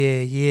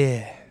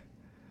Yeah.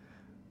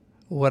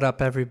 What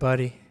up,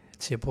 everybody?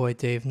 It's your boy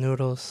Dave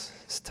Noodles.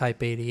 It's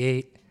Type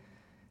 88.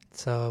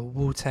 It's a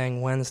Wu-Tang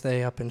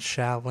Wednesday up in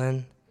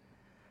Shaolin.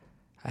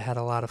 I had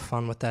a lot of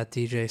fun with that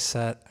DJ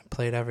set. I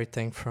played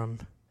everything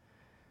from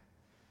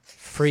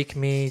Freak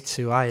Me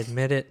to I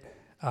Admit It.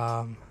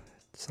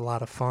 It's a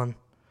lot of fun.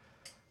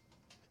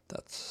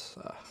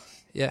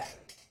 Yeah.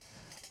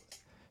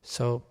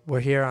 So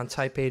we're here on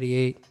Type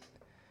 88.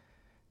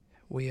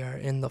 We are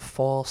in the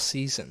fall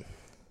season.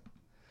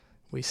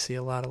 We see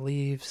a lot of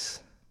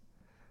leaves.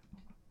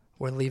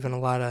 We're leaving a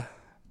lot of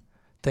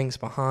things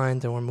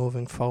behind, and we're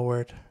moving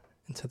forward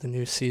into the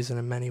new season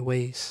in many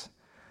ways.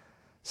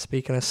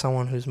 Speaking of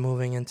someone who's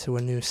moving into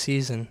a new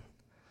season,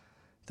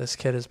 this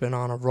kid has been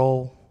on a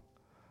roll.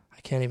 I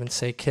can't even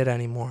say kid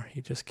anymore. He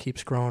just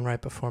keeps growing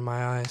right before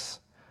my eyes,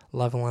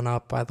 leveling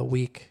up by the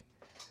week,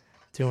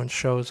 doing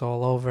shows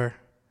all over,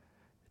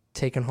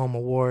 taking home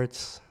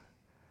awards,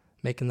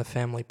 making the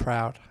family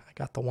proud. I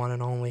got the one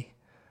and only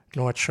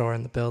North Shore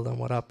in the building.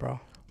 What up, bro?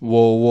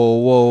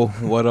 Whoa.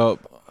 What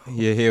up?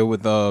 You're here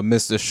with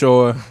Mr.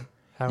 Shore.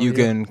 How are You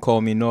can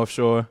call me North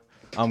Shore.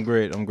 I'm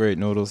great,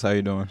 Noodles. How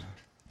you doing?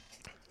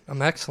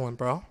 I'm excellent,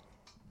 bro.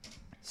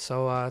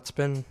 So it's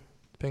been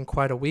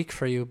quite a week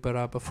for you,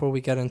 but before we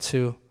get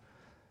into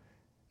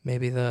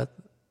maybe the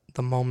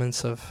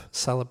moments of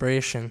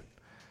celebration,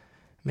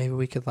 maybe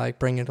we could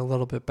bring it a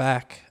little bit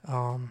back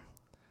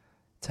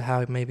to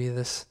how maybe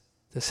this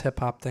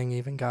hip hop thing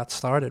even got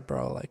started,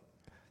 bro. Like,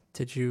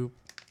 did you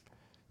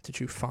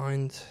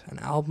find an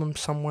album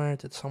somewhere?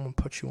 Did someone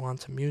put you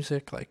onto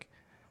music? Like,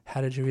 how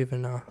did you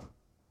even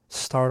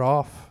start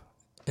off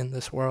in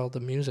this world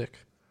of music?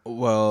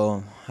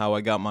 Well, how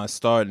I got my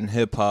start in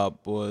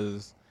hip-hop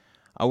was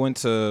I went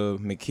to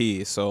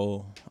McKee,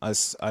 so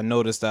I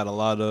noticed that a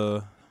lot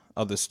of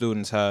other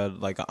students had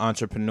like an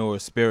entrepreneur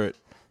spirit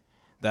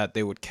that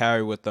they would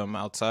carry with them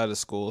outside of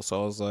school.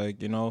 So I was like,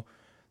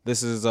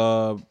 this is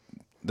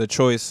the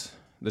choice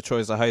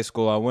of high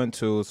school I went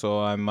to, so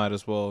I might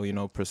as well,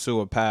 pursue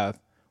a path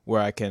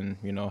where I can,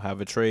 have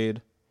a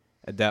trade,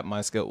 adapt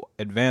my skill,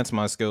 advance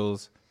my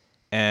skills,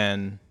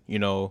 and,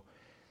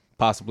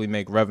 possibly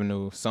make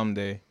revenue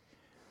someday.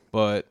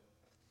 But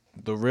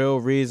the real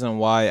reason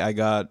why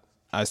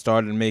I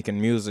started making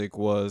music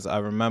was I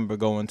remember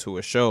going to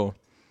a show,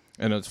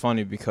 and it's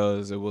funny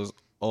because it was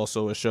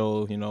also a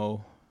show,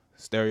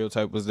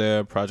 Stereotype was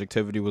there,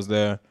 Projectivity was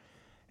there.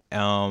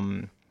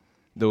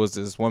 There was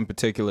this one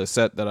particular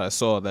set that I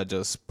saw that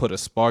just put a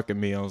spark in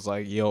me. I was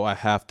like, yo, I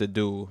have to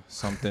do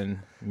something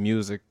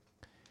music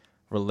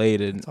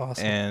related. That's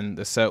awesome. And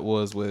the set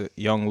was with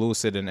Young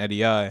Lucid and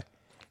Eddie I.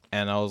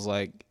 And I was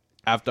like,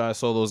 after I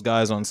saw those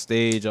guys on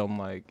stage, I'm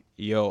like,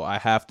 yo, I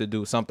have to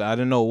do something. I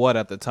didn't know what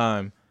at the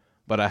time,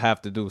 but I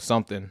have to do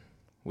something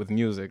with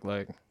music.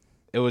 Like,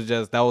 that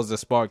was the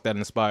spark that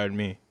inspired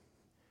me.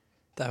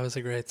 That was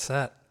a great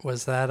set.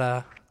 Was that,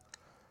 I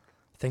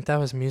think that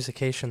was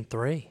Musication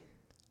 3.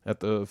 At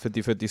the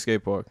 50/50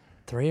 skate park.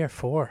 3 or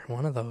 4,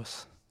 one of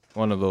those.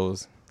 One of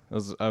those. It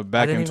was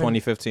back in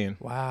 2015.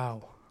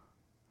 Wow.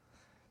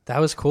 That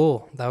was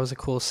cool. That was a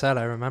cool set.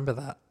 I remember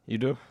that. You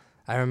do?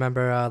 I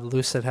remember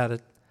Lucid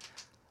had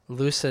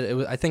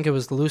I think it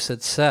was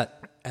Lucid's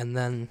set, and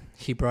then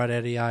he brought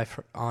Eddie I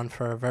on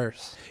for a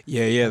verse.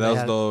 Yeah, that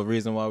was the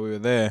reason why we were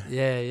there.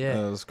 Yeah.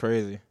 That was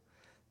crazy.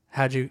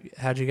 How'd you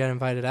get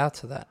invited out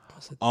to that?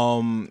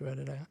 Well,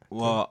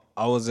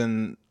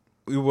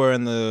 we were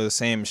in the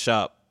same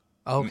shop.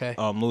 Okay.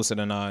 Lucid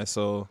and I,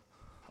 so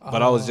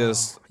but I was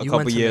just a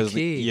couple years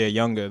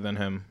younger than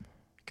him.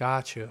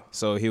 Got you.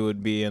 So he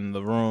would be in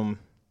the room,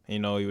 he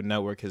would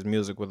network his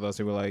music with us.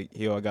 He would like,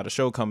 yo, I got a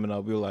show coming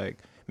up. We were like,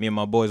 me and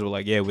my boys were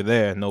like, yeah, we're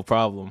there, no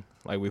problem.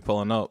 Like, we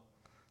pulling up,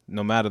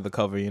 no matter the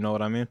cover, you know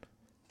what I mean?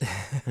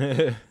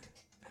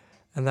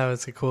 And that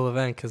was a cool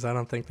event because I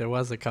don't think there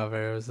was a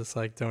cover. It was just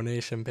like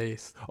donation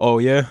based. Oh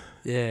yeah?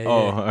 Yeah.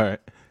 Oh, all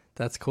right.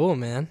 That's cool,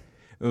 man.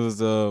 It was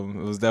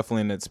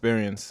definitely an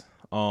experience.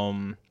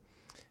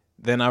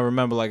 Then I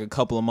remember like a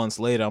couple of months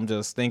later, I'm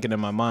just thinking in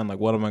my mind, like,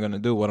 what am I going to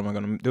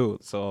do?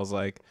 So I was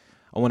like,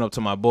 I went up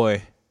to my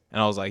boy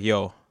and I was like,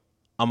 yo,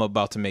 I'm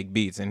about to make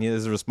beats. And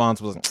his response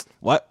was,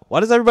 what? Why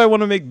does everybody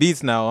want to make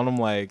beats now? And I'm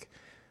like,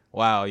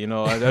 wow,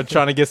 I'm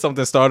trying to get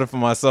something started for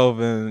myself.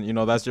 And,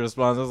 that's your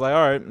response. I was like,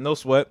 all right, no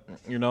sweat,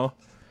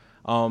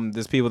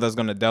 There's people that's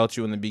going to doubt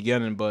you in the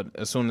beginning, but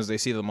as soon as they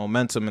see the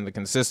momentum and the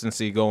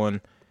consistency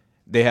going,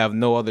 they have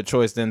no other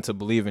choice than to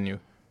believe in you,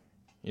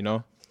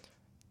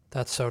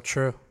 That's so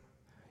true.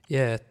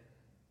 Yeah,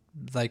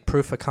 like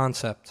proof of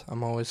concept.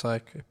 I'm always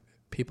like, if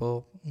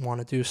people want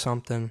to do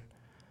something,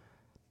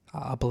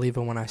 I'll believe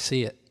it when I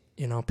see it.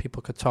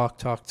 People could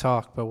talk,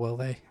 but will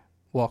they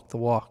walk the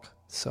walk?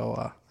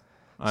 So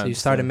you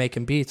started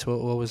making beats. What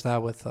was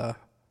that with a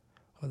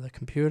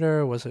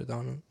computer? Was it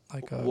on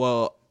like a...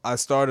 Well, I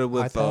started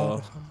with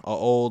an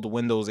old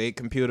Windows 8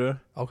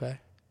 computer. Okay.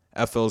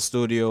 FL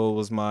Studio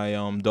was my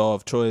DAW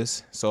of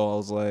choice. So I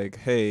was like,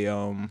 hey,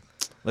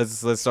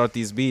 let's start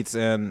these beats.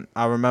 And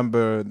I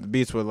remember the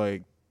beats were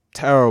like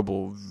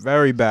terrible,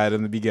 very bad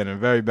in the beginning,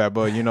 very bad.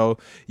 But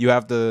you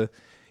have to,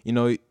 you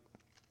know,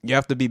 you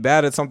have to be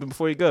bad at something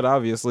before you're good,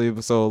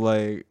 obviously. So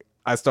like,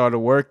 I started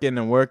working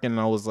and working, and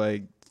I was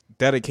like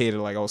dedicated,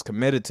 like I was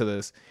committed to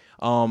this.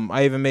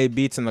 I even made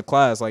beats in the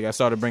class. Like I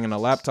started bringing a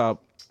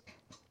laptop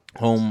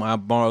home. I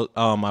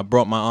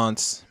brought my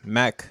aunt's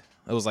Mac.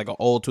 It was like an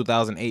old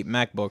 2008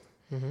 MacBook,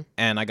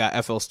 and I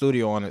got FL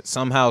Studio on it.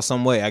 Somehow,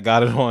 some way, I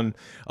got it on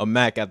a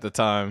Mac at the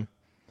time.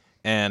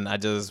 And I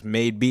just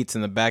made beats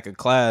in the back of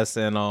class,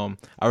 and I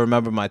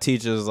remember my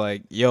teachers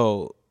like,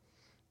 "Yo,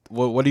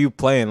 what are you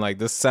playing? Like,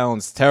 this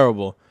sounds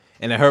terrible."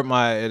 And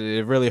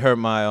it really hurt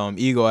my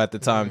ego at the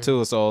time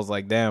too. So I was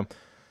like, "Damn,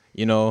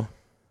 you know,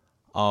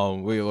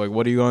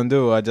 what are you gonna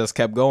do?" I just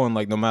kept going,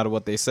 like no matter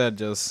what they said,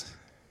 just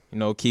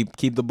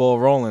keep the ball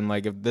rolling.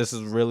 Like if this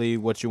is really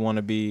what you want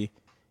to be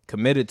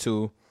committed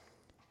to,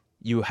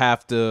 you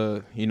have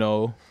to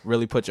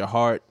really put your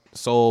heart,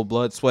 soul,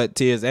 blood, sweat,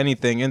 tears,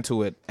 anything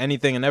into it,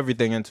 anything and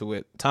everything into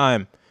it.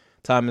 Time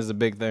is a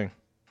big thing.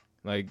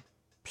 Like,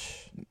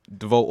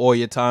 devote all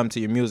your time to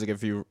your music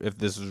if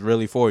this is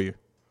really for you.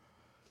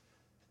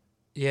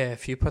 Yeah,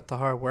 if you put the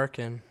hard work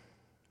in,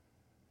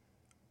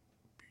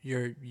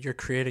 you're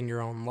creating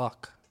your own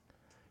luck.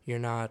 You're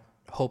not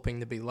hoping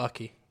to be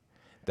lucky.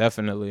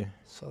 Definitely.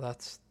 So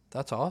that's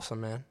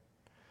awesome, man.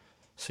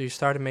 So you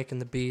started making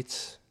the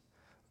beats.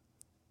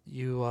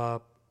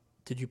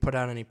 Did you put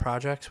out any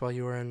projects while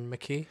you were in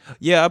McKee?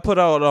 Yeah, I put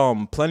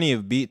out plenty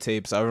of beat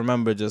tapes. I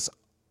remember just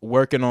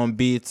working on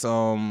beats.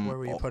 Where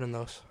were you putting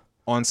those?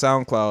 On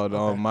SoundCloud.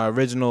 Okay. My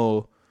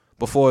original,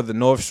 before the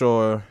North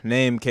Shore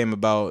name came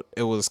about,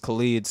 it was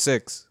Khalid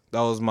 6. That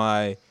was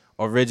my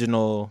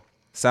original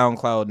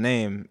SoundCloud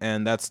name,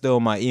 and that's still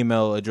my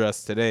email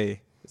address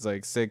today. It's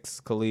like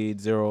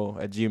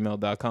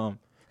 6khalid0@gmail.com.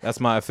 That's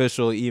my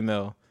official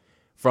email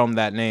from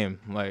that name.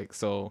 Like,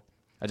 so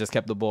I just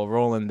kept the ball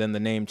rolling. Then the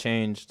name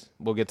changed.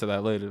 We'll get to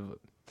that later. But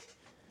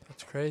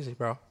that's crazy,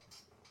 bro.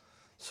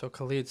 So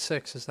Khalid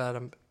 6, is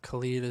that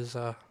Khalid is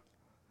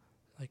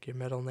like your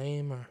middle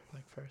name or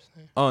like first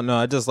name? Oh no,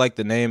 I just like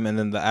the name, and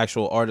then the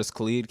actual artist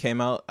Khalid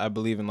came out, I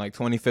believe, in like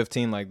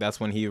 2015. Like that's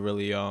when he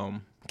really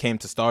came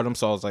to stardom.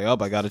 So I was like,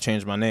 I got to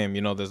change my name.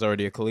 There's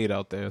already a Khalid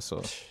out there.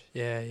 So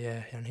yeah,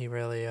 and he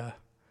really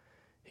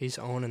he's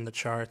owning the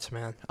charts,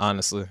 man.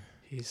 Honestly,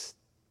 he's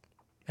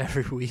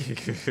every week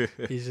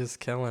he's just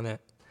killing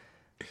it.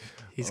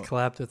 He's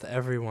collabed with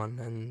everyone,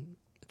 and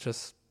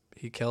just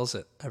he kills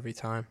it every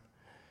time.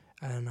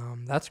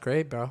 And that's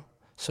great, bro.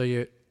 So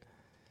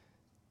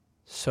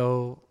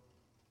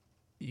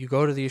you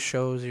go to these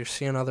shows, you're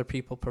seeing other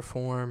people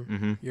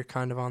perform, you're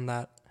kind of on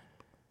that,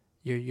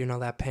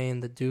 that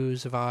paying the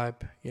dues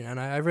vibe, and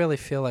I really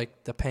feel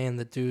like the paying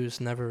the dues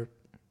never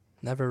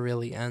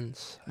really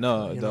ends.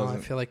 No, it doesn't.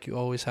 I feel like you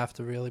always have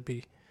to really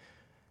be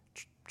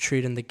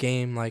treating the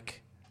game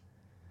like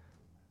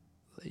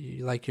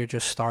you're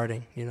just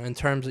starting, in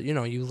terms of,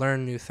 you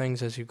learn new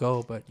things as you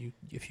go, but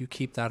if you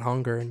keep that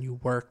hunger and you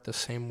work the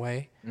same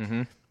way,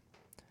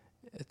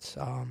 it's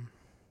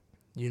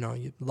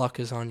luck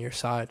is on your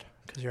side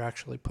because you're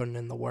actually putting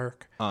in the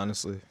work.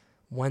 Honestly.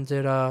 When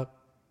did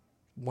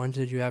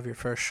you have your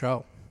first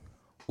show?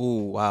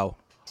 Ooh, wow.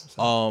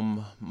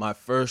 My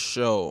first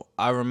show,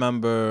 I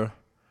remember,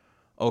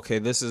 okay,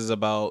 this is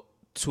about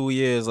 2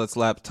 years, let's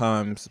lap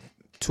times,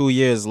 2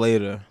 years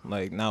later,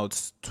 like now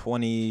it's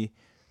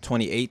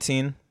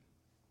 2018,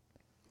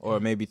 or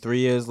maybe 3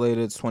 years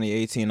later, it's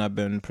 2018. I've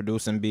been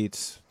producing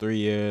beats 3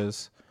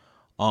 years.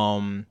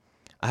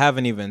 I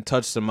haven't even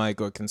touched the mic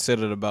or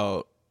considered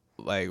about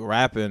like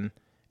rapping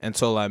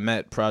until I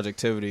met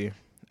Projectivity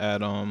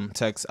at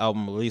Tech's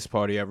album release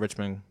party at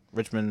Richmond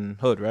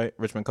Hood, right?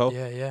 Richmond Co?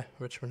 Yeah,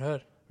 Richmond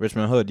Hood.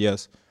 Richmond Hood,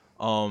 yes.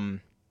 From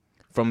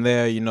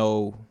there,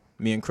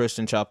 me and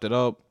Christian chopped it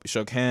up,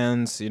 shook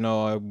hands,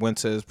 I went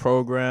to his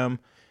program,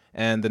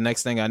 and the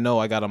next thing I know,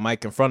 I got a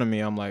mic in front of me.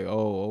 I'm like,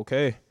 oh,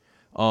 okay.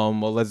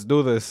 Well, let's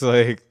do this.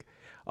 Like,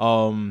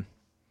 I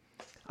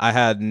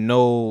had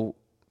no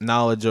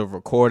knowledge of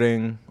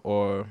recording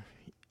or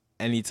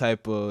any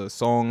type of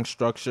song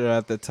structure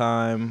at the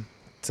time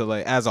to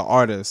like as an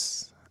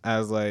artist,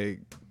 as like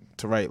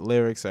to write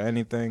lyrics or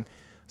anything.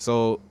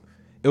 So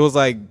it was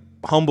like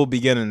humble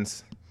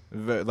beginnings,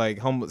 like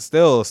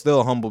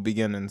still humble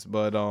beginnings,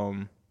 but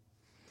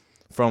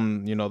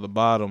from the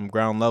bottom,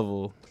 ground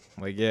level,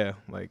 like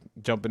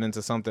jumping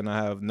into something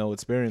I have no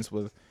experience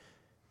with.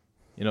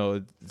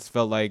 It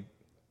felt like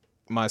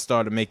my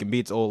start of making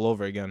beats all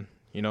over again.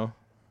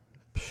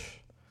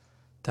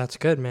 That's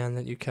good, man,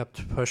 that you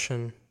kept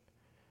pushing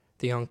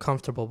the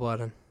uncomfortable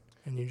button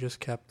and you just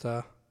kept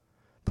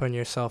putting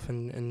yourself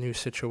in new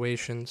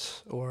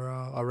situations or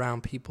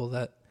around people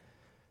that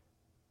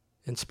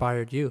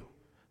inspired you.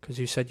 Because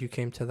you said you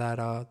came to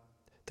that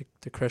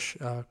the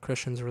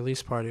Christian's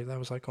release party. That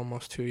was like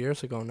almost 2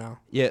 years ago now.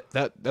 Yeah,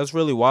 that's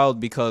really wild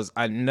because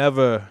I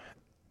never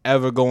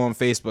ever go on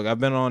Facebook. I've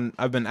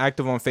been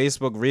active on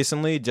Facebook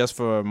recently just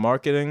for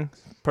marketing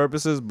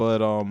purposes, but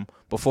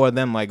before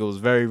then, like, it was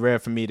very rare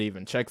for me to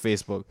even check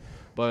Facebook.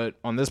 But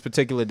on this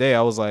particular day,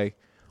 I was like,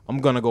 I'm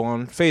going to go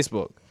on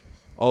Facebook.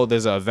 Oh,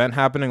 there's an event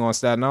happening on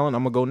Staten Island.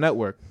 I'm going to go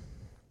network.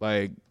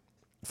 Like,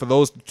 for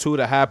those two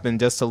to happen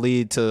just to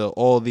lead to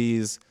all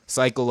these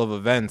cycle of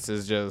events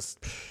is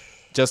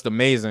just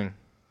amazing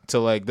to,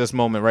 like, this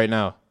moment right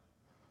now.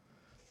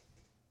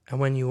 And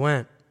when you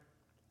went,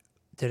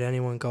 did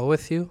anyone go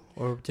with you?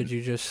 Or did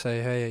you just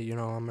say, hey, you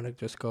know, I'm going to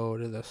just go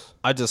to this?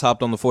 I just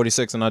hopped on the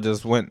 46 and I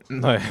just went.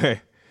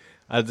 Like,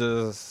 take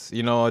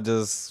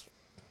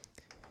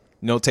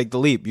the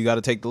leap. You got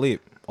to take the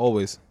leap,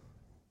 always.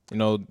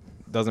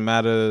 Doesn't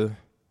matter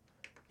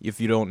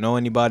if you don't know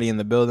anybody in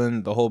the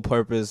building. The whole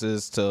purpose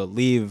is to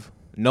leave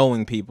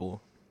knowing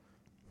people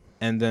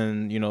and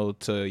then,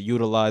 to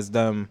utilize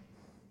them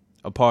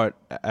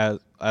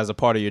as a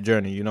part of your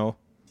journey,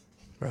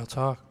 Real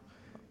talk.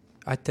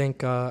 I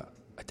think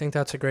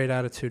that's a great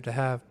attitude to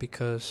have,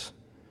 because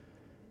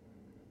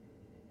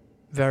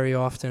very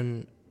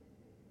often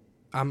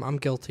I'm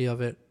guilty of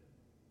it.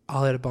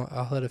 I'll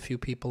hit a few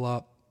people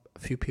up. A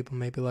few people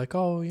may be like,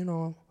 oh, you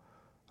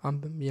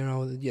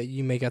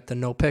may get the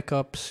no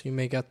pickups. You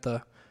may get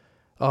the,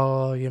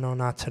 oh,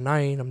 not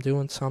tonight. I'm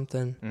doing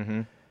something.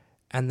 Mm-hmm.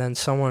 And then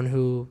someone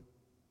who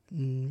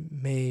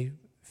may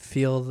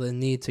feel the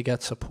need to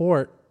get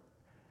support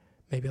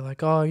may be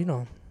like, oh,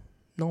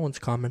 no one's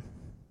coming.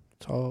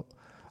 So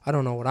I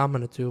don't know what I'm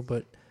going to do.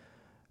 But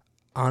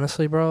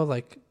honestly, bro,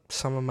 like,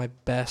 some of my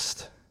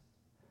best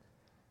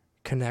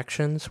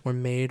connections were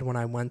made when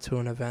I went to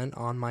an event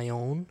on my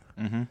own.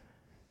 Mm-hmm.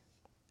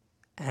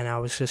 And I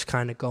was just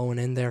kind of going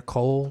in there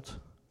cold.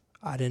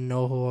 I didn't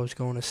know who I was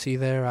going to see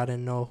there. I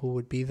didn't know who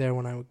would be there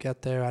when I would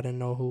get there. I didn't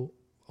know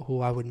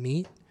who I would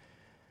meet.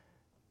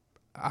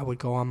 I would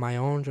go on my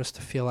own just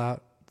to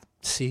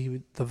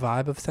see the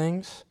vibe of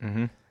things.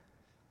 Mm-hmm.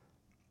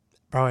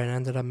 Bro, I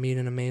ended up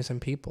meeting amazing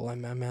people.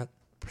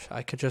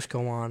 I could just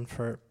go on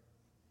for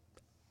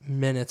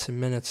minutes and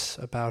minutes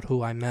about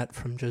who I met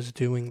from just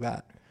doing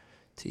that,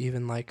 to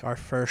even like our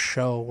first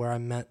show where I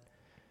met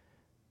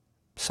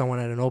someone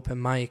at an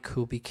open mic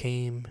who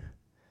became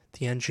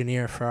the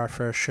engineer for our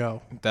first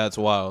show. That's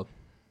wild.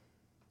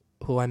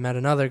 Who I met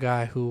another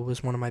guy who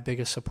was one of my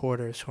biggest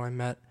supporters, who I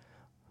met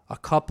a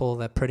couple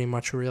that pretty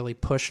much really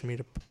pushed me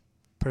to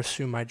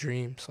pursue my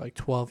dreams like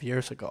 12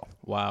 years ago.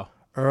 Wow.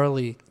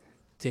 Early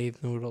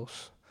Dave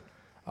Noodles.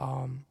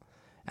 And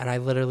I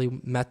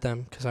literally met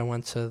them because I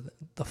went to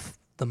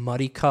the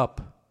Muddy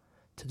Cup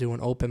to do an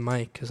open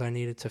mic because I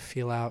needed to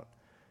feel out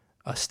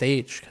a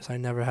stage because I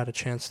never had a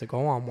chance to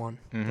go on one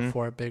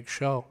before a big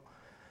show.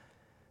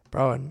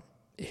 Bro, and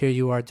here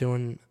you are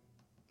doing,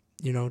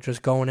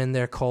 just going in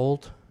there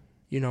cold.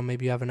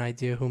 Maybe you have an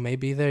idea who may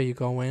be there. You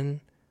go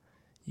in,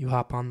 you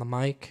hop on the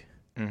mic,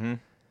 and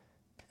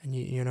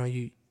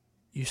you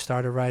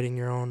started writing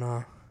your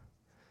own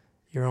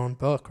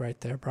book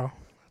right there, bro.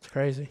 That's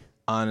crazy.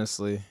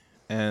 Honestly,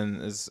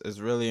 and it's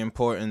really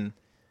important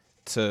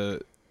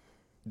to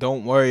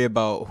don't worry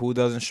about who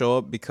doesn't show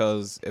up,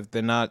 because if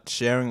they're not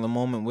sharing the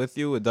moment with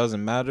you, it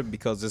doesn't matter,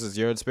 because this is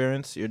your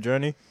experience, your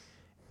journey.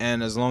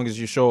 And as long as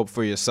you show up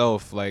for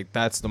yourself, like,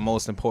 that's the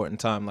most important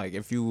time. Like,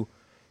 if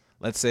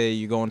let's say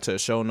you go into a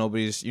show,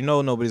 nobody's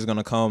going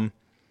to come,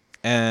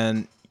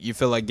 and you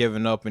feel like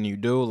giving up and you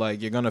do,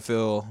 like, you're going to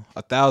feel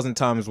 1,000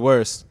 times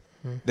worse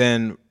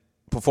than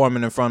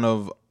performing in front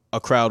of a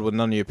crowd with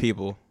none of your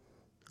people.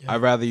 Yeah.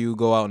 I'd rather you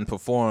go out and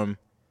perform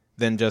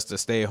than just to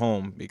stay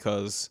home,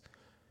 because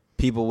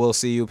people will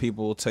see you.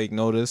 People will take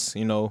notice.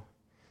 The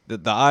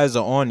eyes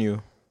are on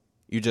you.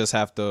 You just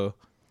have to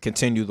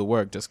continue the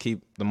work. Just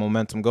keep the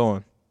momentum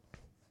going.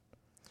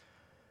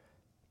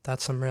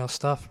 That's some real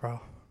stuff,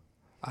 bro.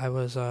 I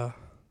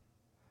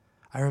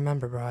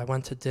remember, bro, I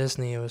went to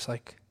Disney. It was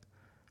like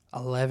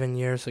 11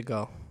 years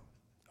ago,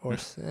 or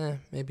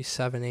maybe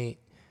 7, 8.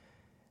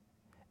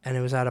 And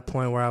it was at a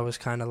point where I was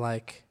kind of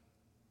like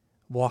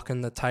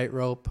walking the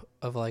tightrope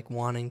of like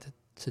wanting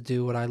to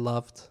do what I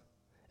loved.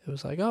 It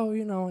was like, oh,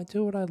 I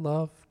do what I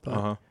love,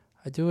 but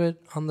I do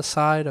it on the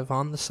side of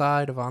on the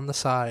side of on the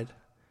side.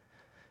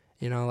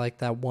 Like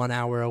that 1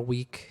 hour a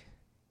week.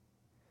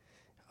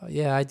 Oh,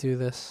 yeah, I do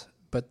this.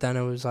 But then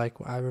it was like,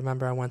 I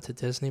remember I went to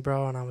Disney,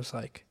 bro, and I was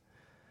like,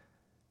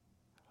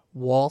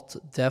 Walt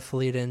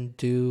definitely didn't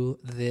do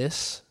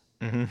this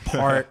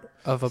part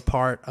of a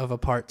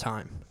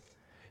part-time.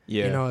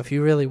 Yeah. If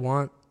you really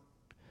want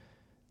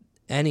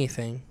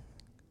anything,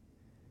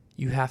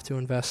 you have to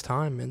invest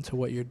time into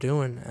what you're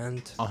doing,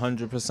 and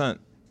 100%,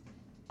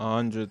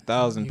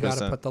 100,000%. You got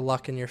to put the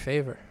luck in your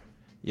favor.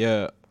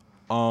 Yeah,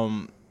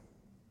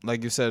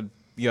 like you said,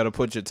 you got to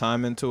put your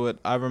time into it.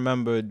 I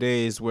remember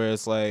days where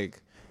it's like,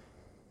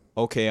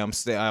 okay, I'm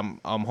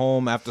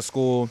home after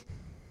school.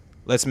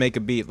 Let's make a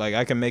beat. Like,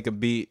 I can make a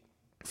beat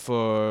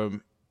for,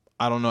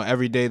 I don't know,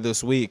 every day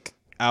this week,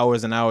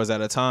 hours and hours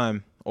at a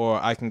time.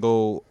 Or I can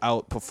go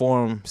out,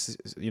 perform,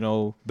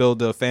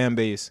 build a fan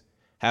base,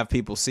 have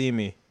people see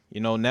me,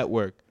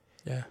 network.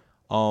 Yeah.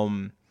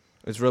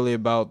 It's really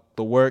about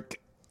the work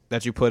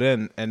that you put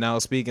in. And now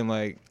speaking,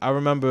 like, I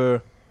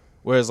remember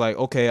where it's like,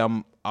 okay,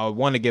 I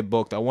want to get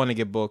booked.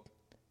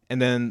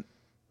 And then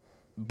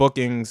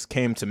bookings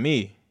came to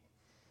me.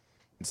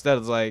 Instead,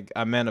 it's like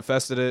I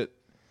manifested it,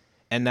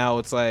 and now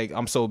it's like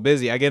I'm so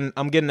busy.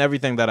 I'm getting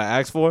everything that I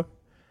asked for.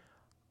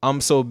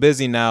 I'm so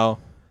busy now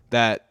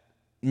that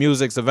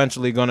music's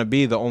eventually gonna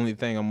be the only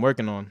thing I'm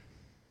working on,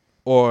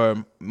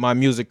 or my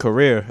music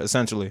career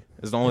essentially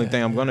is the only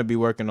thing I'm gonna be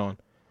working on.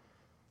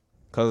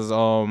 Cause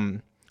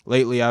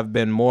lately I've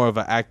been more of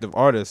an active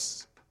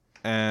artist,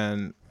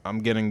 and I'm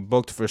getting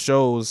booked for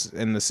shows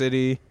in the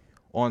city,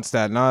 on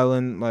Staten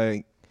Island.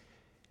 Like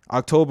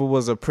October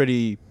was a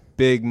pretty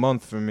big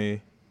month for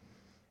me,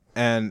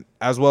 and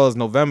as well as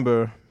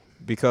November,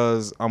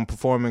 because I'm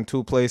performing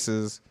 2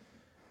 places,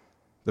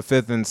 the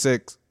 5th and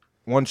 6th.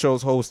 One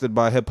show's hosted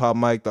by Hip Hop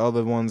Mike, the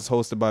other one's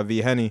hosted by V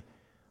Henny.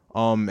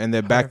 And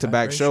they're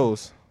back-to-back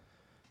shows.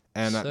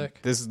 And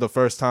this is the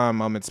first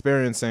time I'm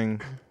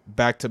experiencing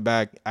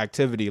back-to-back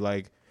activity.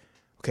 Like,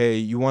 okay,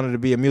 you wanted to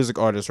be a music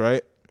artist,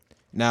 right?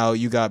 Now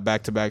you got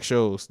back-to-back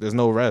shows. There's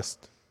no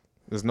rest.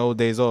 There's no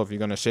days off. You're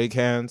going to shake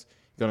hands.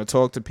 You're going to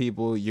talk to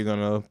people. You're going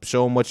to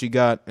show them what you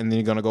got, and then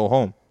you're going to go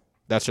home.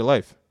 That's your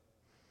life.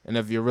 And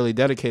if you're really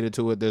dedicated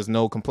to it, there's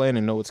no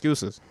complaining, no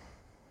excuses.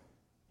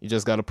 You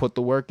just got to put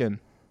the work in.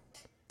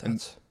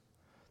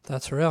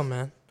 That's real,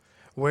 man.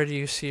 Where do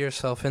you see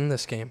yourself in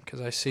this game? Because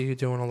I see you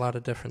doing a lot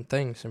of different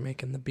things. You're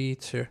making the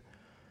beats.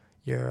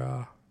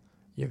 You're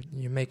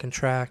making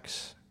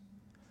tracks.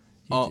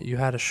 You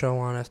had a show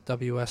on at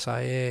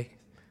WSIA.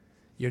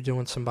 You're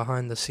doing some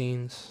behind the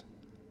scenes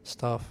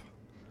stuff.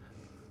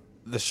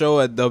 The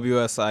show at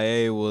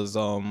WSIA was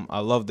I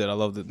loved it.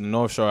 The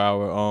North Shore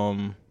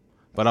Hour.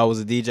 But I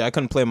was a DJ. I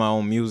couldn't play my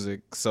own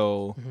music,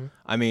 so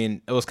I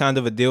mean, it was kind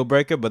of a deal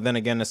breaker. But then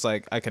again, it's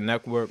like I can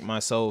network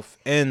myself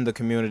in the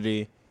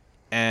community,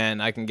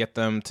 and I can get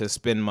them to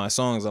spin my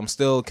songs. I'm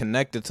still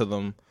connected to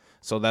them,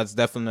 so that's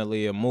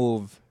definitely a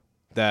move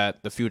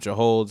that the future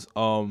holds.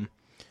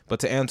 But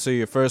to answer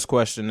your first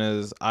question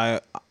is I'm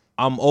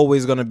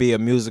always gonna be a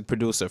music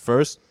producer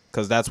first,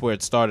 because that's where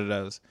it started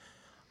as.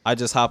 I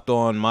just hopped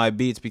on my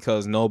beats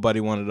because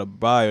nobody wanted to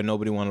buy or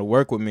nobody wanted to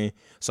work with me.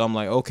 So I'm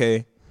like,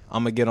 okay,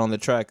 I'm going to get on the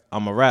track.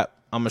 I'm going to rap.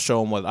 I'm going to show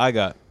them what I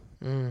got.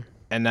 And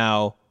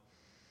now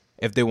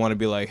if they want to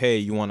be like, hey,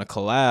 you want to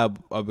collab?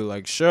 I'll be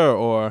like, sure.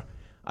 Or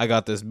I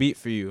got this beat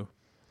for you.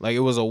 Like,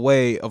 it was a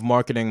way of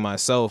marketing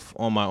myself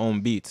on my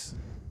own beats.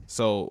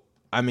 So,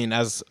 I mean,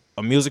 as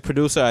a music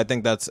producer, I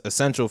think that's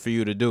essential for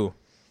you to do.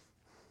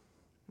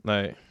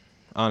 Like,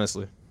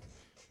 honestly.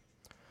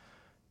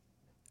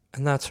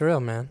 And that's real,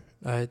 man.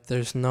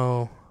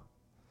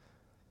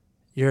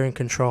 You're in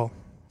control.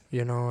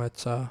 You know,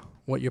 it's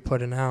what you're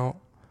putting out.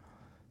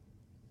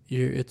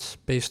 It's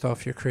based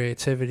off your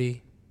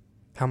creativity,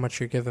 how much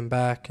you're giving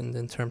back, and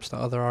in terms to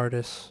other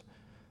artists.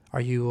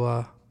 Are you,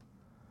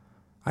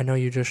 I know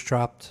you just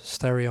dropped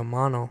Stereo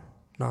Mono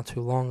not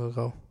too long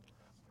ago.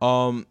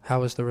 How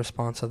was the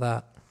response of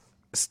that?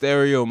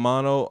 Stereo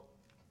Mono,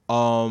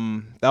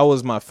 that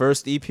was my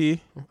first EP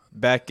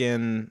back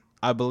in,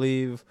 I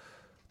believe,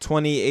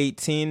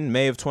 2018,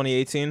 May of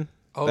 2018.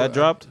 That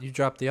dropped. You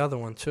dropped the other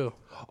one too.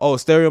 Oh,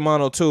 Stereo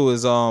Mono 2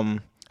 is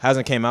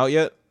hasn't came out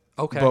yet.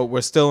 Okay. But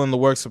we're still in the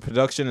works of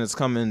production. It's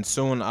coming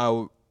soon.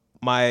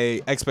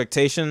 My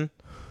expectation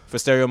for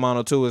Stereo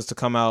Mono 2 is to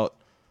come out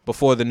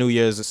before the New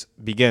Year's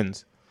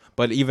begins.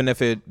 But even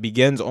if it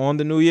begins on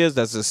the New Year's,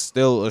 that's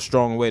still a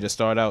strong way to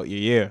start out your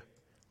year.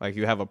 Like,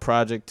 you have a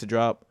project to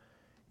drop,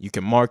 you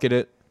can market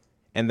it,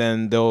 and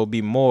then there'll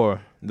be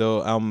more.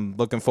 I'm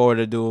looking forward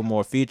to doing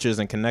more features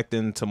and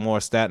connecting to more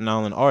Staten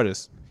Island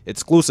artists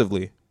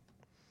exclusively.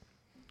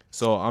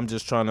 So I'm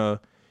just trying to,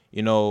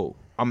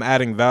 I'm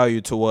adding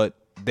value to what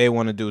they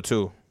want to do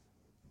too.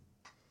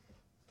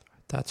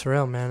 That's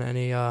real, man.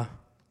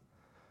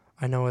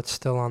 I know it's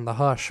still on the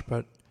hush,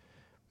 but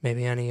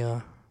maybe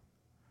any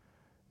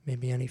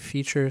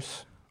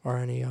features or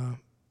any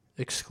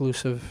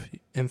exclusive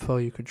info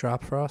you could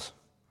drop for us?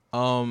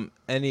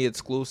 Any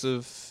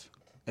exclusive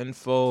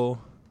info?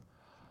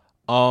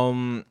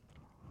 I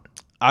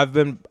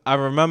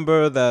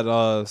remember that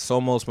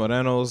Somos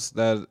Morenos,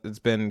 that it's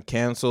been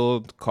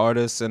canceled.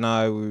 Cardis and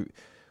I, we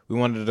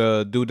wanted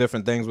to do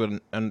different things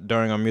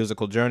during our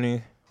musical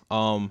journey.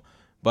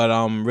 But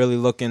I'm really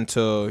looking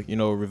to,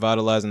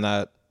 revitalizing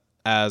that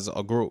as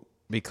a group,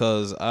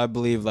 because I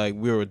believe like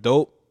we were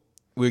dope.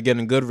 We were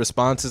getting good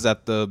responses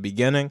at the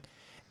beginning,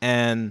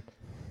 and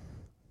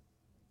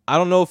I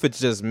don't know if it's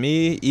just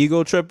me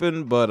ego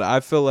tripping, but I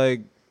feel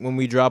like when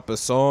we drop a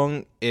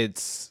song,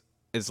 it's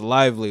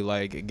lively,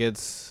 like it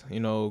gets,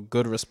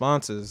 good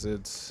responses.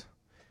 It's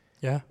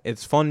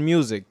fun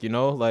music,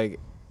 like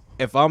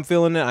if I'm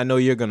feeling it, I know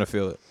you're gonna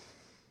feel it.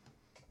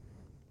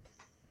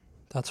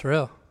 That's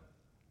real.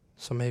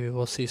 So maybe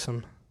we'll see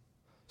some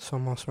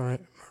Somos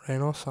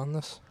Morenos on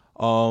this.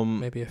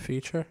 Maybe a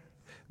feature.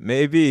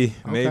 Maybe.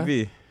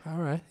 All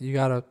right, you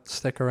gotta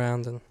stick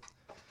around and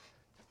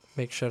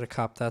make sure to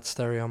cop that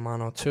Stereo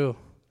Mono too,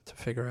 to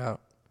figure out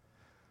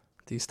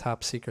these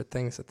top secret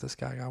things that this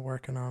guy got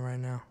working on right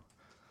now.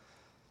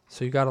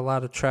 So you got a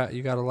lot of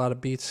you got a lot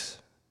of beats.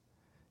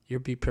 You'll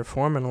be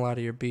performing a lot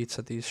of your beats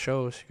at these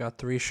shows. You got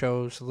 3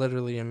 shows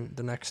literally in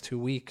the next 2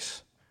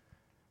 weeks.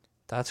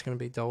 That's gonna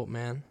be dope,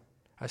 man.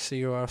 I see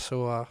you're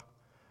also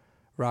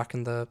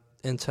rocking the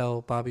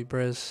Intel Bobby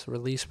Briz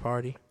release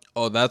party.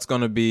 Oh, that's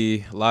gonna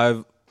be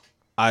live.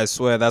 I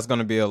swear that's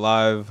gonna be a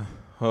live.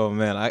 Oh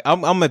man,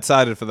 I'm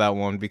excited for that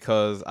one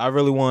because I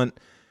really want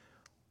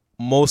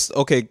because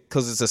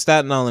it's a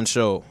Staten Island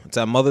show. It's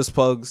at Mother's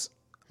Pugs.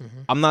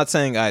 I'm not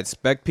saying I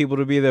expect people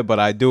to be there, but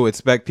I do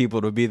expect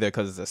people to be there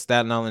because it's a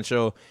Staten Island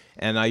show,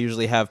 and I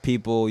usually have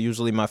people,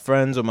 usually my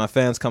friends or my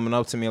fans, coming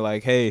up to me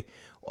like, "Hey,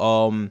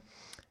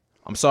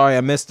 I'm sorry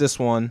I missed this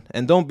one,"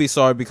 and don't be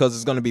sorry because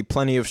there's gonna be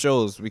plenty of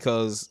shows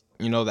because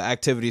the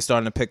activity's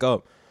starting to pick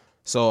up.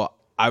 So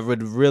I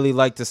would really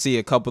like to see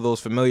a couple of those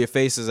familiar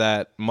faces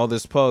at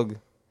Mother's Pug,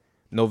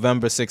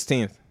 November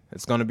 16th.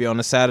 It's gonna be on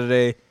a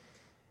Saturday.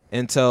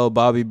 Intel,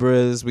 Bobby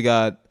Briz, we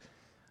got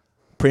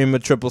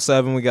Prima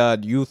 777, we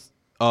got Youth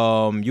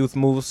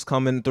Moves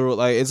coming through.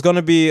 Like, it's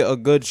gonna be a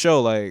good show.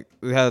 Like,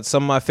 we had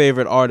some of my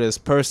favorite artists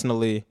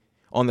personally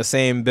on the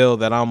same bill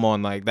that I'm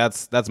on. Like,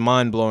 that's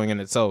mind blowing in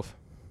itself.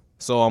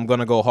 So I'm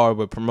gonna go hard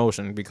with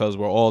promotion because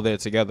we're all there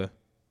together.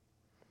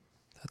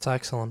 That's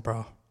excellent,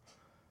 bro.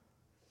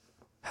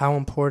 How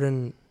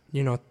important,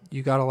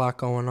 you got a lot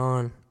going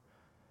on.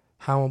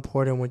 How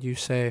important would you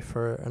say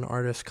for an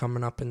artist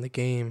coming up in the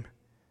game?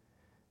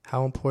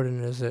 How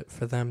important is it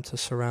for them to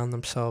surround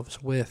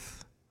themselves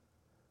with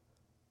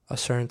a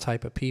certain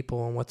type of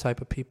people, and what type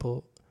of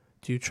people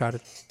do you try to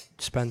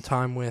spend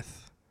time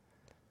with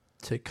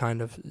to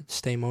kind of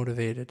stay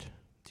motivated?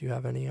 Do you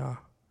have any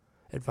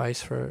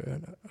advice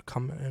for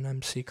an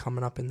MC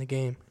coming up in the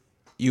game?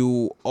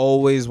 You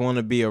always want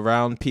to be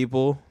around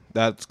people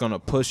that's going to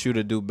push you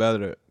to do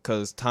better,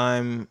 because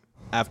time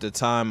after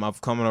time I've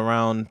come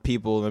around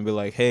people and be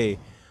like, hey,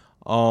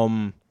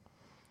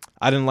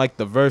 I didn't like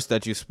the verse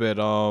that you spit.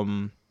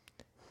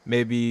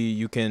 Maybe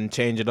you can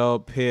change it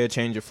up here,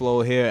 change your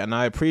flow here, and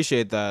I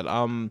appreciate that.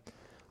 I'm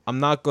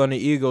not going to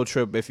ego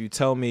trip if you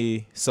tell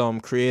me some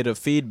creative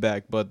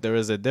feedback, but there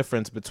is a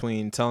difference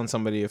between telling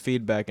somebody a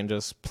feedback and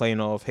just plain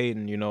off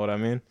hating, you know what I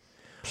mean?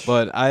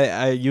 But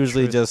I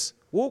usually just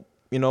whoop,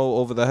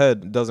 over the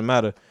head. It doesn't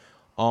matter.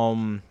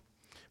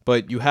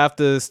 But you have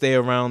to stay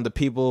around the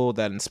people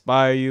that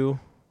inspire you.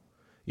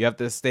 You have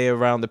to stay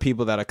around the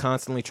people that are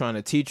constantly trying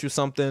to teach you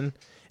something.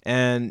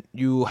 And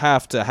you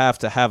have to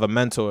have a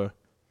mentor.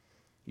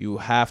 You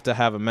have to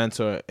have a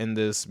mentor in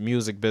this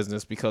music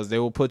business because they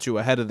will put you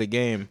ahead of the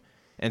game.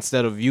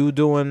 Instead of you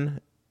doing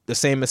the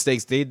same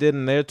mistakes they did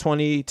in their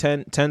 20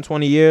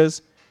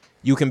 years,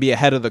 you can be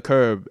ahead of the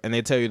curve and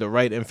they tell you the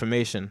right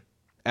information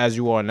as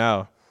you are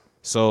now.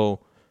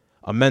 So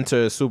a mentor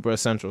is super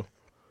essential.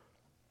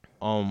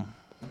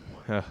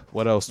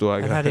 What else do I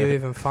got? And how do you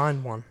even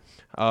find one?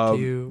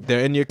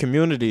 They're in your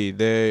community.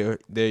 They're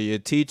your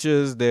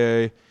teachers.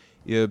 They're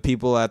your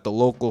people at the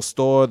local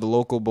store, the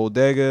local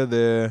bodega.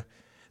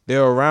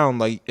 They're around.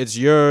 Like, it's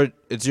your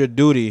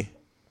duty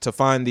to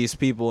find these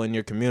people in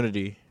your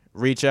community.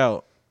 Reach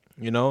out.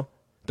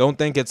 Don't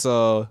think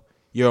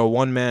you're a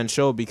one-man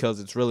show, because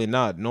it's really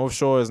not. North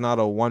Shore is not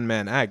a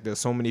one-man act. There's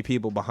so many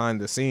people behind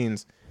the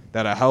scenes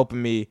that are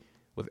helping me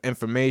with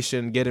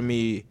information, getting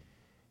me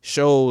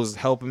shows,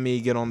 helping me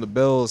get on the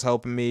bills,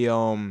 helping me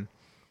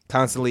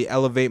constantly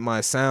elevate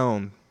my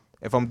sound.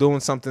 If I'm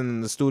doing something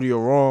in the studio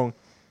wrong,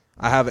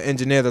 I have an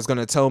engineer that's going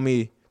to tell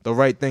me the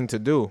right thing to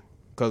do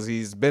because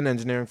he's been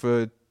engineering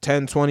for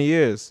 10, 20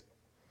 years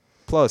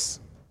plus.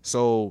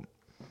 So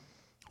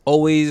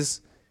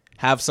always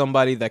have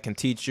somebody that can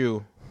teach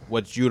you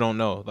what you don't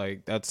know.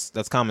 Like, that's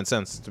common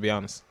sense, to be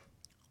honest.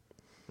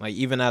 Like,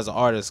 even as an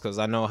artist, because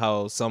I know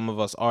how some of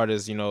us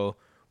artists,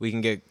 we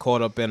can get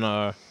caught up in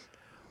our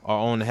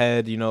own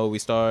head. We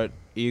start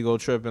ego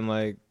tripping.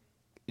 Like,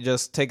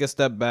 just take a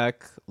step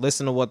back,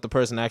 listen to what the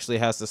person actually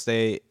has to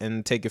say,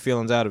 and take your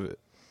feelings out of it,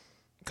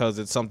 because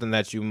it's something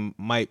that you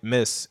might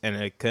miss and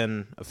it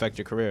can affect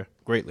your career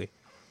greatly.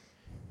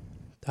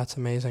 That's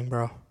amazing,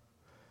 bro.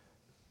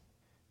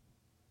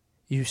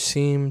 You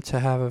seem to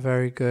have a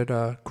very good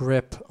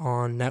grip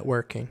on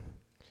networking.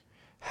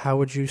 How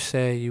would you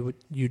say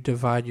you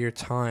divide your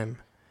time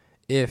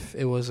if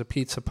it was a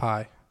pizza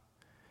pie?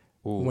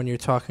 Ooh. When you're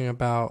talking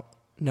about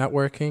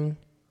networking,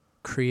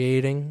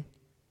 creating,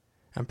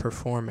 and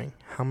performing,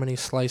 how many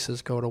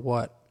slices go to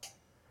what?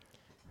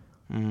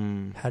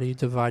 How do you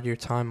divide your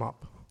time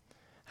up?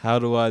 How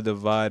do I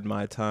divide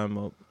my time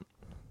up?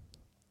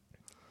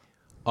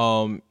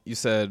 You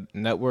said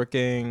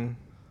networking,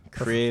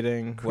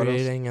 creating,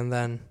 and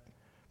then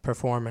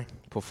performing.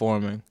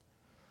 Performing.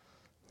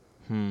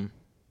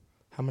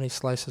 How many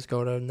slices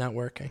go to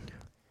networking?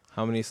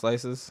 How many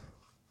slices?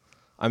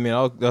 I mean,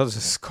 I'll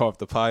just carve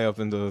the pie up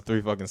into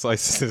 3 fucking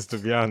slices. To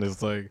be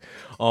honest, like,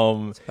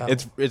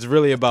 it's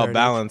really about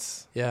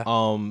balance. Yeah.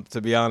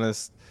 To be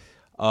honest,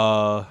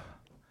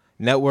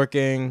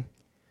 networking.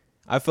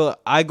 I feel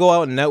I go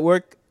out and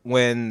network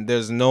when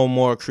there's no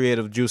more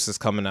creative juices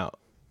coming out.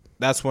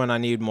 That's when I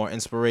need more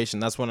inspiration.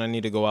 That's when I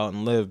need to go out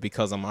and live,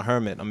 because I'm a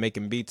hermit. I'm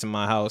making beats in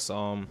my house.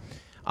 I'm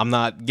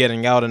not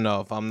getting out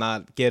enough. I'm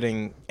not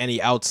getting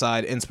any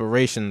outside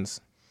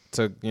inspirations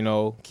to,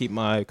 keep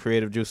my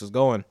creative juices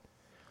going.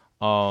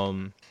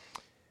 Um,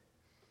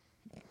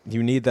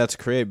 you need that to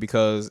create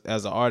because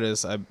as an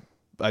artist,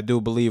 I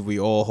do believe we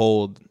all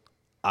hold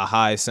a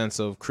high sense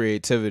of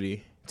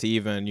creativity to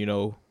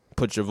even,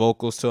 put your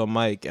vocals to a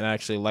mic and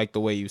actually like the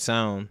way you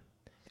sound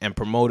and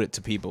promote it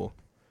to people.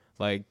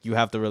 Like, you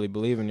have to really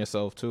believe in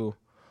yourself too.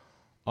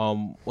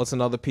 What's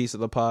another piece of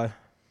the pie?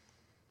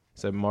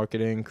 Said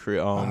marketing,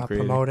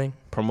 creating,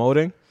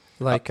 promoting.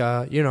 Like,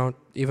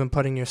 even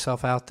putting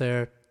yourself out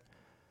there.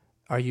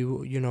 Are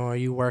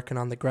you working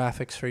on the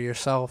graphics for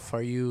yourself?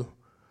 Are you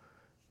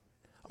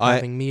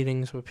having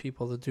meetings with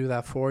people to do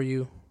that for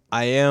you?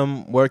 I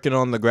am working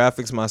on the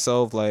graphics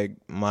myself, like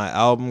my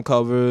album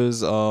covers,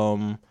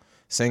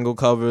 single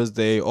covers,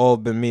 they all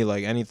been me.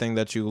 Like anything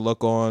that you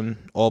look on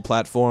all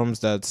platforms,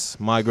 that's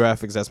my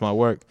graphics, that's my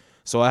work.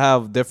 So I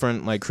have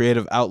different like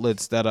creative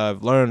outlets that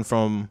I've learned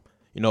from,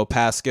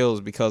 past skills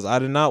because I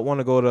did not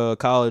want to go to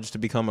college to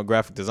become a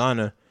graphic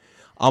designer.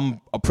 I'm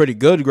a pretty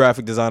good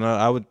graphic designer.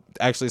 I would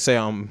actually say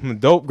I'm a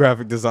dope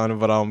graphic designer,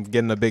 but I'm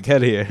getting a big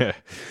head here.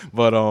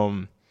 But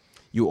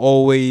you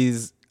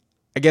always,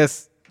 I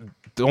guess,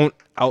 don't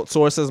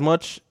outsource as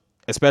much,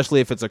 especially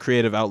if it's a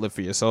creative outlet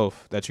for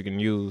yourself that you can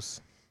use,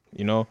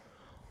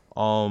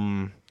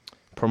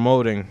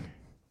 promoting,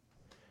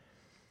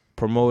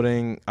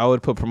 I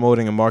would put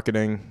promoting and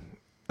marketing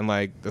in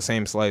like the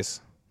same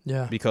slice.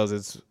 Yeah.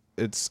 Because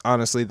it's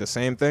honestly the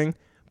same thing,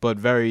 but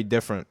very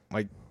different.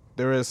 Like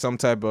there is some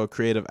type of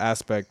creative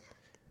aspect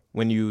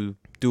when you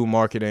do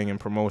marketing and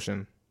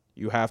promotion.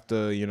 You have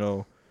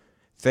to,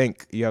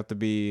 think. You have to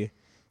be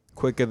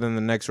quicker than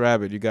the next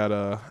rabbit. You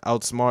gotta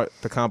outsmart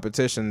the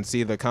competition.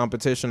 See the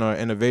competition or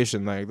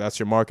innovation. Like that's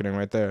your marketing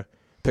right there.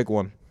 Pick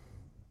one.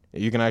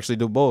 You can actually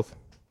do both.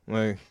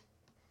 Like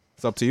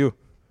it's up to you.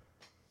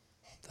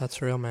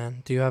 That's real,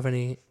 man. Do you have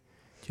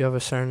a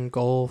certain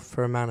goal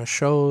for amount of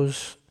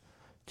shows?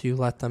 Do you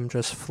let them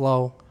just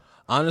flow?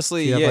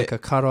 Honestly, do you have like a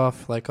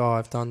cutoff? Like,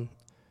 I've done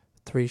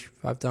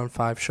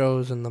 5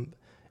 shows in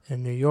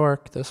New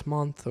York this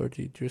month, or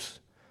do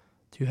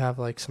you have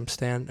like some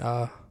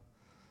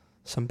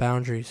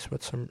boundaries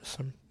with some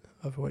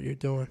of what you're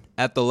doing?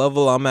 At the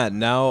level I'm at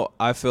now,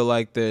 I feel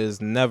like there's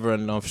never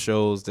enough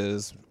shows.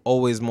 There's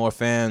always more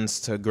fans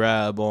to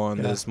grab on.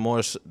 Yeah. There's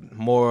more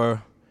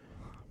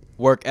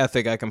work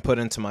ethic I can put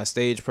into my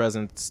stage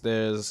presence.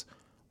 There's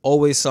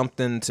always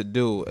something to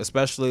do,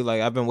 especially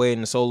like I've been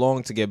waiting so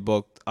long to get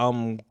booked.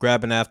 I'm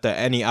grabbing after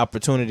any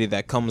opportunity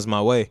that comes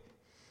my way.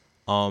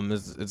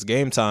 It's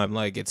game time.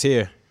 Like it's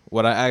here.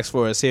 What I asked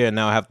for is here.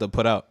 Now I have to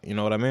put out. You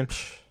know what I mean?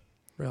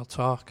 Real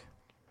talk.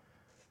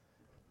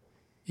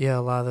 Yeah,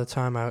 a lot of the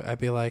time I'd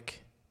be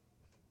like,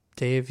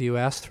 Dave, you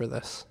asked for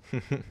this.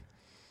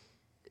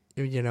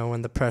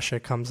 When the pressure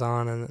comes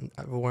on and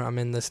I'm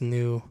in this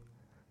new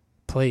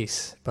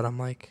place, but I'm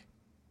like,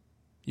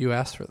 you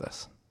asked for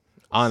this.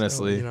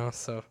 Honestly.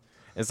 So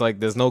it's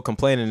like there's no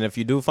complaining. If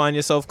you do find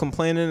yourself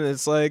complaining,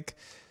 it's like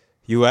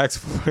you asked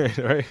for it,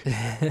 right?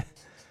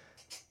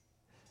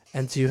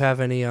 And do you have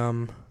any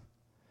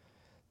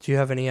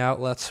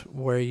outlets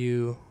where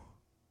you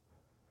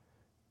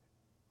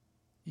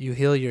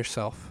heal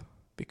yourself?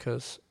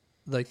 Because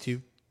like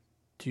do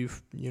you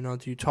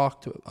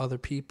talk to other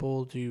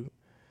people? Do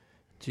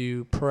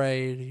you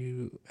pray? Do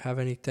you have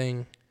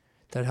anything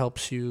that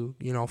helps you,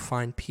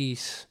 find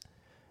peace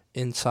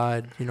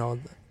inside,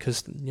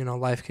 because,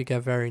 life could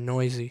get very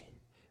noisy.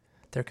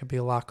 There could be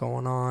a lot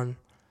going on.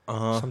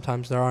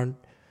 Sometimes there aren't,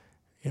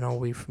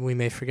 we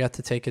may forget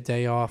to take a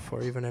day off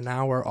or even an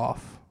hour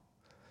off.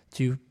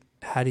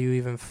 How do you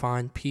even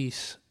find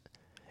peace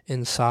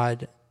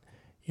inside,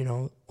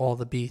 all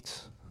the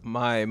beats?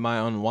 My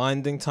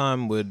unwinding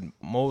time would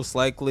most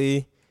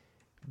likely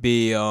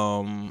be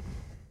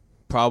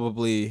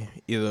probably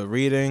either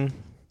reading.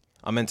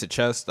 I'm into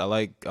chess.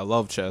 I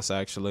love chess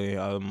actually.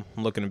 I'm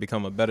looking to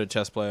become a better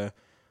chess player.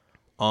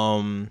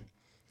 I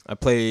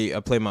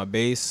play my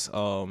bass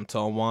to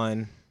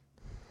unwind.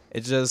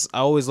 It's just I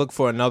always look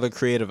for another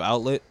creative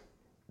outlet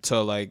to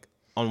like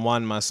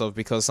unwind myself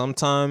because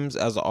sometimes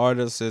as an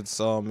artist it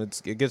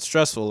gets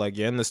stressful. Like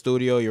you're in the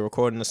studio, you're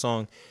recording a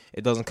song,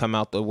 it doesn't come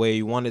out the way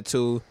you want it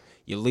to.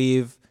 You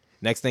leave,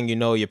 next thing you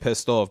know, you're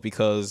pissed off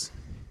because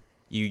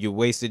you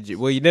wasted you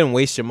didn't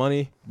waste your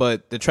money,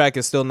 but the track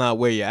is still not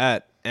where you're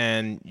at.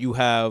 And you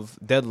have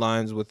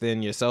deadlines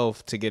within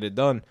yourself to get it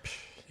done.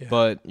 Yeah.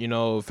 But,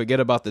 forget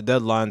about the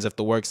deadlines if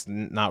the work's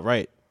not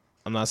right.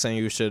 I'm not saying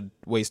you should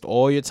waste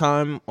all your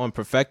time on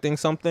perfecting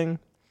something.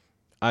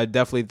 I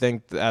definitely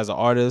think that as an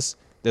artist,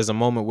 there's a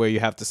moment where you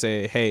have to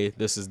say, hey,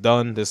 this is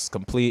done, this is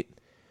complete,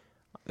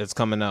 it's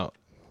coming out.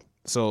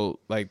 So,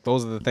 like,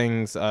 those are the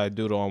things I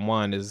do to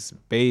unwind is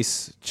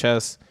bass,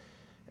 chess,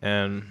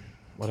 and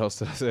what else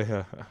did I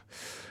say?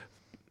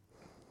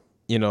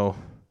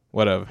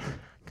 Whatever.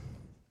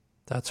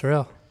 That's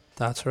real,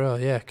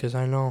 yeah, because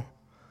I know.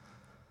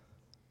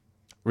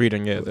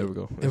 Reading, yeah, there we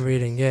go.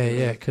 Reading,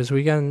 yeah, because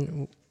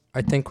I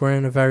think we're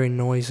in a very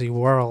noisy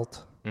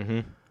world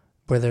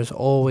where there's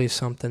always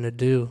something to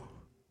do,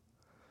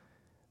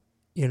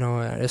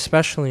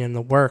 especially in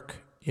the work,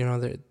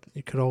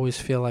 You could always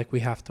feel like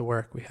we have to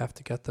work. We have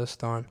to get this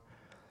done.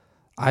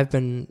 I've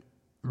been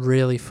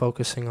really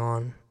focusing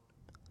on,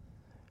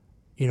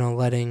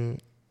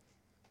 letting.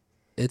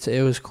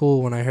 It was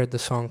cool when I heard the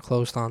song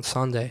 "Closed on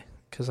Sunday"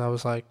 because I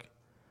was like,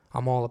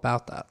 I'm all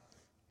about that.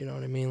 You know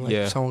what I mean? Like,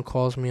 Yeah. if someone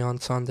calls me on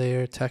Sunday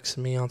or texts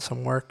me on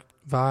some work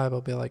vibe,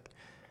 I'll be like,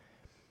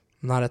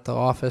 I'm not at the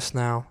office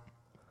now.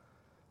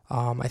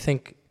 I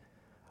think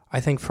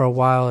for a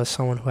while, as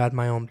someone who had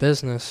my own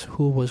business,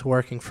 who was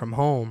working from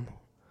home,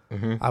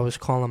 I was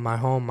calling my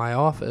home my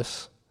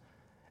office,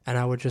 and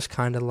I would just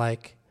kind of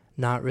like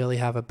not really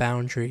have a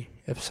boundary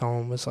if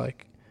someone was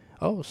like,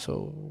 "Oh,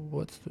 so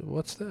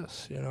what's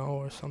this?"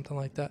 Or something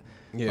like that.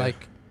 Yeah.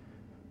 Like,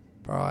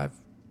 bro,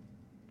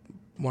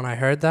 when I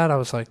heard that, I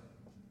was like,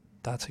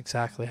 that's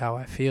exactly how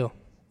I feel,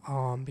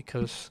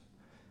 because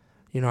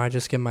I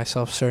just give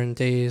myself certain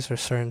days or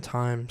certain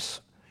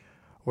times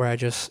where I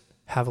just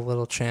have a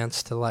little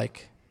chance to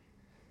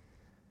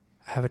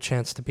have a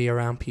chance to be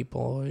around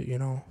people,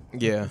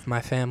 Yeah. with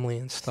my family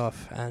and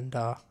stuff. And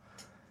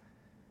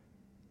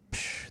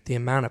the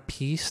amount of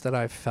peace that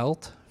I've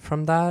felt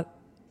from that,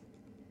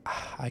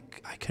 I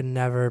could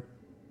never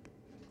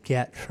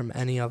get from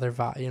any other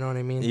vibe. You know what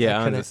I mean? Yeah,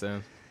 I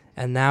understand.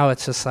 And now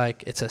it's just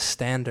like, it's a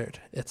standard.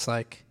 It's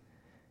like,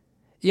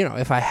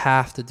 if I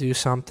have to do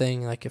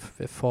something, like if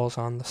it falls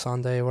on the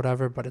Sunday or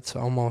whatever, but it's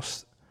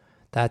almost,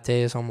 that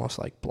day is almost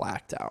like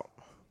blacked out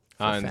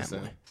for I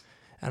understand. family.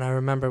 And I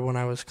remember when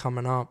I was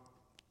coming up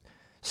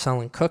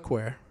selling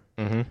cookware,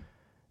 Mm-hmm.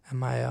 and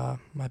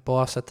my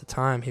boss at the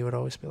time, he would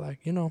always be like,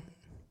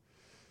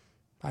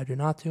 I do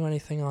not do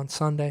anything on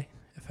Sunday.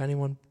 If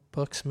anyone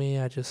books me,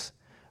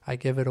 I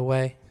give it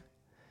away.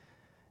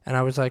 And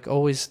I was like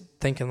always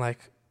thinking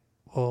like,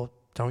 well,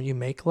 don't you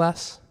make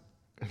less?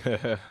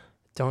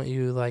 Don't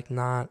you like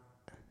not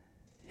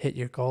hit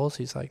your goals?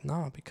 He's like,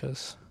 no,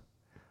 because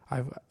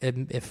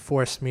it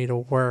forced me to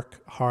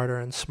work harder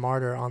and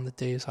smarter on the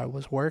days I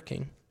was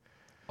working.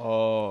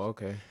 Oh,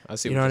 okay. I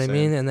see. You know what what I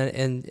you're mean?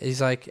 And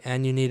he's like,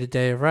 and you need a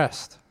day of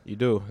rest. You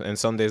do, and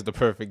Sunday's the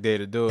perfect day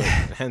to do it.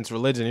 Hence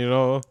religion,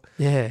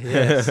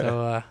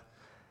 Yeah.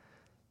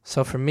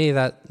 So for me,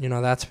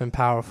 that's been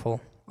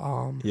powerful.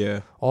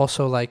 Yeah.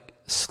 Also, like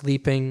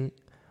sleeping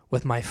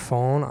with my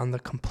phone on the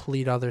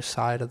complete other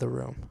side of the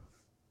room.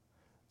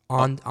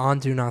 On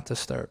do not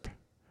disturb.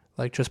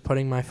 Like just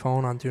putting my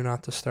phone on do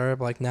not disturb.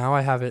 Like now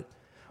I have it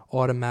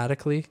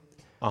automatically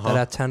that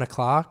at 10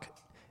 o'clock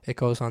it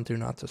goes on do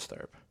not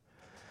disturb.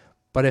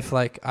 But if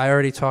like I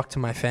already talked to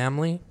my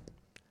family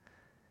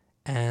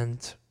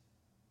and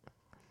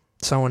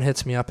someone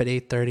hits me up at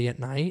 8:30 at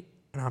night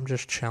and I'm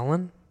just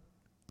chilling,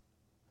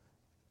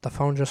 the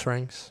phone just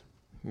rings.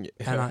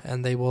 Yeah.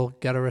 And they will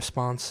get a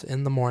response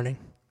in the morning,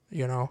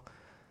 and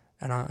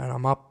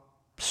I'm up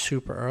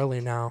super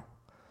early now.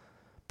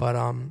 But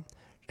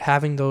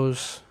having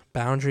those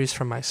boundaries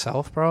for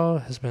myself, bro,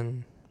 has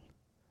been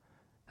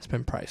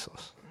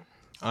priceless.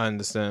 I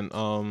understand.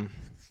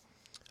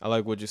 I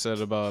like what you said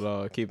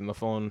about keeping the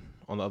phone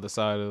on the other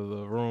side of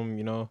the room.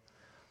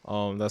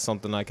 That's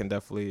something I can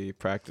definitely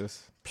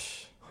practice.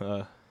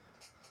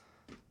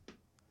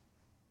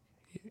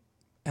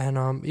 And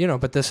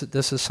but this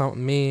is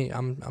something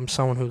I'm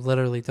someone who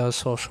literally does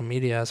social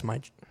media as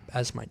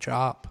my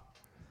job.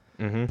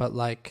 Mm-hmm. But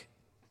like,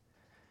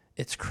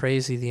 it's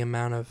crazy the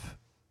amount of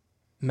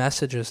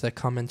messages that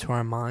come into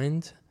our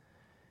mind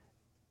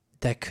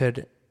that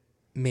could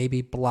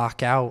maybe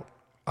block out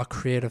a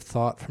creative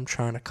thought from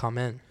trying to come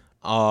in.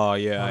 Oh,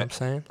 You know yeah. what I'm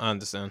saying? I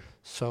understand.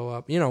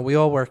 So, we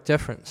all work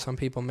different. Some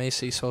people may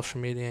see social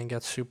media and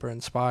get super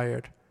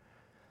inspired.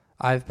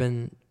 I've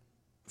been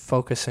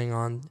focusing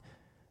on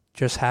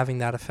just having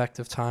that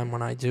effective time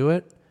when I do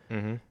it.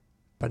 Mm-hmm.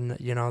 But,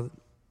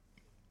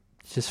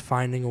 just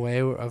finding a way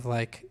of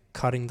like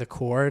cutting the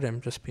cord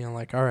and just being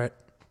like, all right,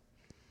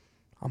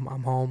 I'm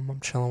home. I'm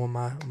chilling with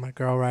my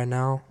girl right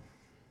now.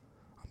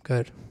 I'm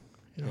good.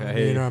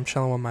 I'm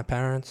chilling with my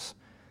parents.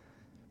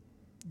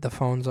 The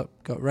phone's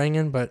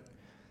ringing, but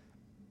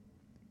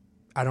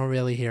I don't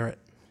really hear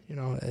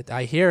it.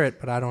 I hear it,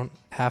 but I don't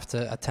have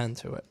to attend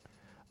to it.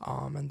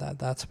 And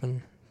that's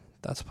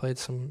played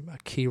a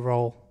key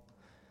role.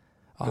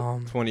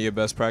 It's one of your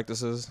best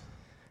practices.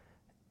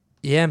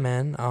 Yeah,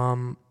 man.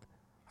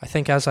 I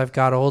think as I've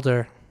got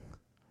older,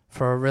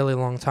 for a really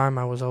long time,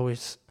 I was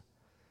always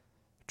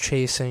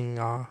chasing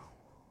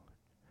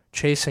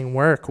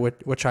work,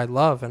 which I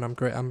love, and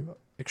I'm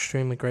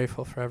extremely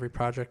grateful for every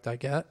project I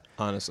get.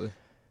 Honestly.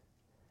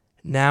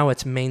 Now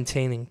it's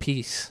maintaining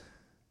peace,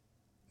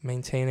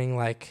 maintaining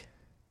like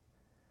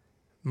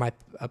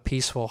a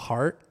peaceful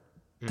heart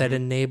that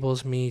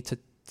enables me to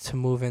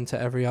move into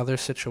every other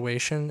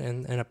situation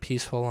in a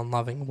peaceful and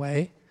loving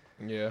way.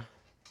 Yeah.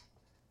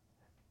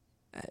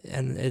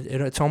 And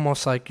it's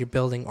almost like you're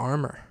building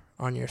armor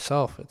on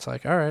yourself. It's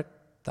like, all right,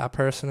 that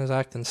person is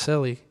acting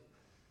silly.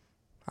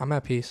 I'm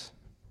at peace.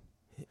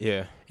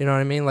 Yeah. You know what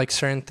I mean? Like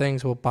certain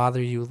things will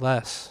bother you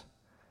less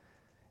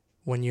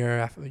when you're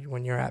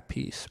at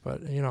peace.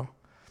 But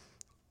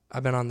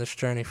I've been on this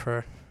journey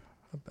for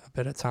a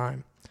bit of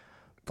time.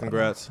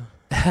 congrats.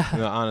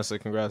 Honestly,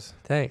 congrats.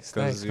 Thanks,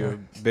 Because you're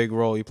man. a big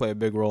role. You play a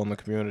big role in the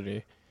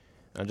community.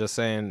 I'm just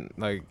saying,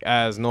 like,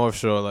 as North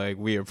Shore, like,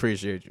 we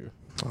appreciate you.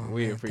 Oh,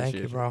 We man, appreciate thank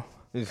you, you. bro.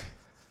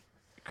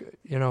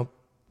 You know,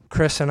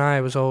 Chris and I,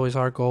 it was always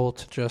our goal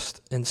to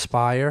just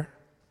inspire.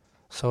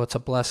 So it's a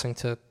blessing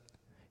to,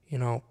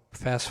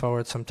 fast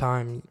forward some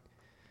time,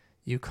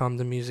 you come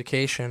to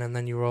Musication and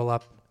then you roll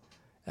up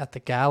at the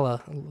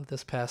gala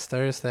this past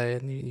Thursday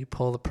and you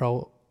pull the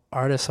Pro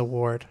Artist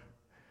Award,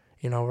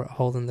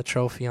 holding the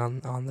trophy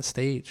on the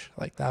stage.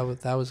 Like that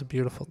was a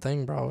beautiful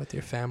thing, bro, with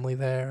your family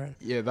there. And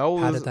Yeah,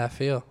 how did that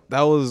feel?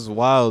 that was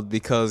wild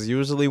because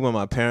usually when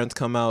my parents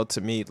come out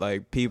to meet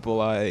like people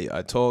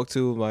I talk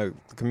to, like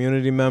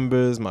community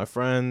members, my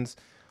friends,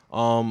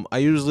 I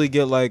usually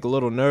get like a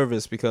little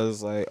nervous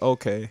because like,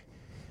 okay,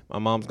 my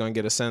mom's gonna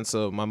get a sense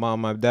of my mom,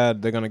 my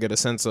dad, they're gonna get a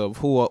sense of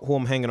who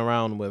I'm hanging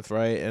around with,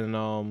 right? And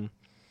I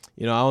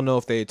don't know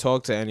if they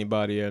talk to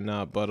anybody or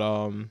not, but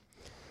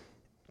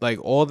like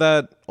all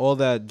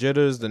that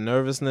jitters, the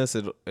nervousness,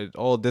 it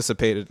all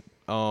dissipated.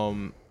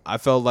 I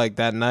felt like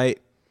that night,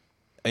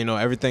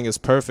 everything is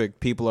perfect.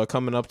 People are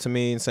coming up to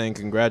me and saying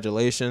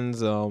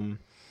congratulations. I'm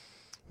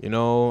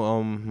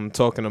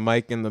talking to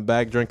Mike in the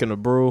back drinking a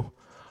brew.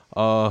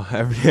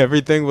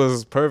 Everything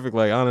was perfect.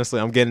 Like honestly,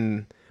 I'm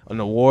getting an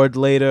award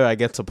later. I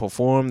get to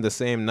perform the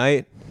same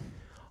night.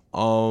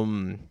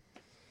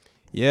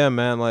 Yeah,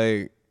 man.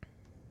 Like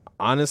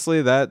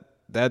honestly, that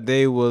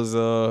day was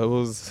it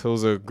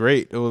was a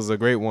great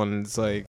one. It's like